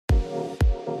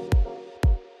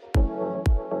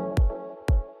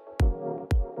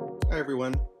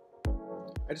everyone.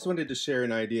 I just wanted to share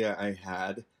an idea I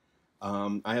had.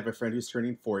 I have a friend who's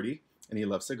turning 40 and he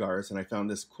loves cigars, and I found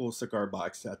this cool cigar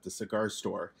box at the cigar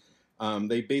store.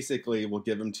 They basically will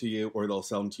give them to you or they'll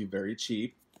sell them to you very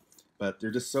cheap, but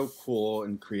they're just so cool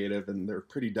and creative and they're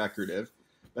pretty decorative.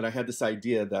 But I had this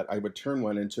idea that I would turn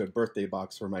one into a birthday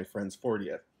box for my friend's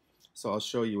 40th. So I'll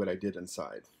show you what I did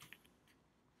inside.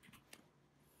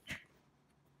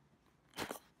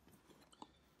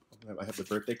 I have the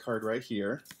birthday card right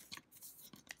here.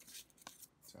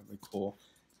 It's really cool.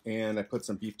 And I put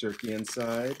some beef jerky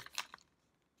inside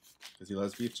because he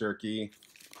loves beef jerky.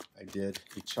 I did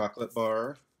a chocolate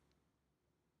bar.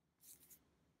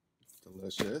 It's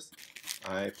delicious.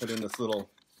 I put in this little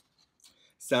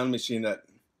sound machine, that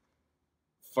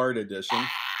fart edition.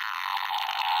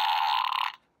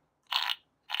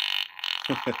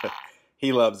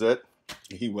 He loves it.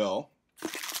 He will.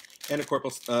 And a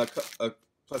corporal,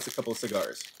 plus a couple of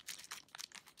cigars.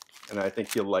 And I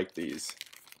think he'll like these.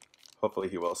 Hopefully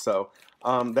he will. So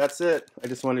that's it. I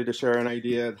just wanted to share an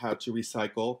idea of how to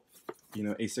recycle,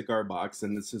 a cigar box.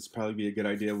 And this is probably be a good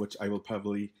idea, which I will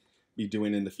probably be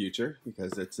doing in the future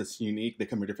because it's just unique. They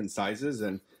come in different sizes,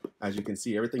 and as you can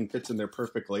see, everything fits in there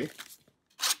perfectly.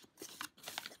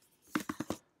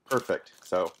 Perfect.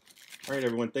 So, all right,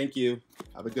 everyone. Thank you.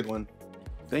 Have a good one.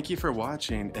 Thank you for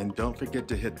watching, and don't forget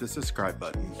to hit the subscribe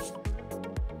button.